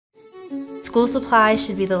School supplies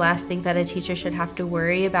should be the last thing that a teacher should have to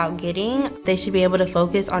worry about getting. They should be able to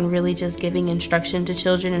focus on really just giving instruction to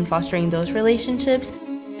children and fostering those relationships.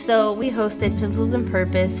 So we hosted Pencils and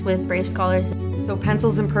Purpose with Brave Scholars. So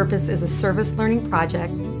Pencils and Purpose is a service learning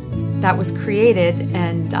project that was created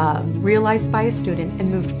and realized by a student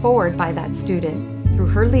and moved forward by that student through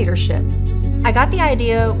her leadership. I got the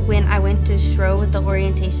idea when I went to Shro with the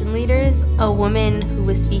orientation leaders. A woman who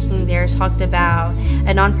was speaking there talked about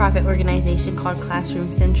a nonprofit organization called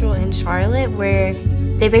Classroom Central in Charlotte, where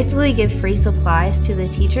they basically give free supplies to the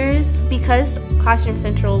teachers. Because Classroom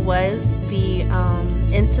Central was the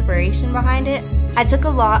inspiration behind it, I took a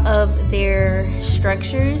lot of their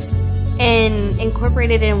structures and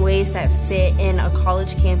incorporated it in ways that fit in a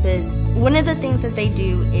college campus. One of the things that they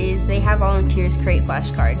do is they have volunteers create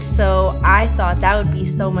flashcards. So I thought that would be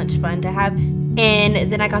so much fun to have.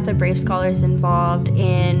 And then I got the Brave Scholars involved,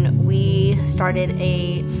 and we started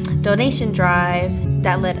a donation drive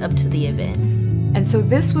that led up to the event. And so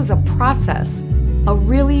this was a process, a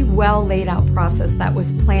really well laid out process that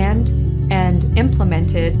was planned and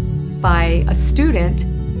implemented by a student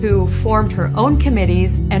who formed her own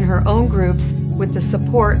committees and her own groups with the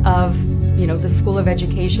support of the School of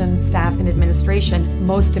Education staff and administration,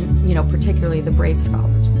 particularly the Brave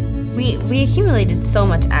Scholars. We accumulated so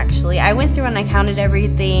much, actually. I went through and I counted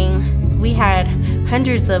everything. We had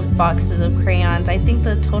hundreds of boxes of crayons. I think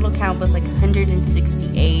the total count was like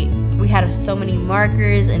 168. We had so many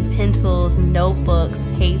markers and pencils, notebooks,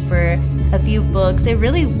 paper, a few books. It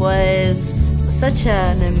really was such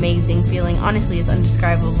an amazing feeling. Honestly, it's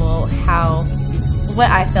indescribable what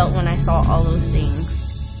I felt when I saw all those things.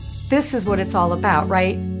 This is what it's all about,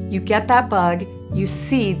 right? You get that bug, you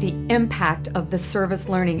see the impact of the service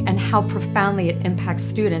learning and how profoundly it impacts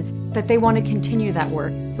students, that they want to continue that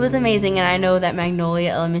work. It was amazing, and I know that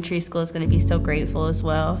Magnolia Elementary School is going to be so grateful as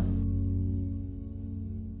well.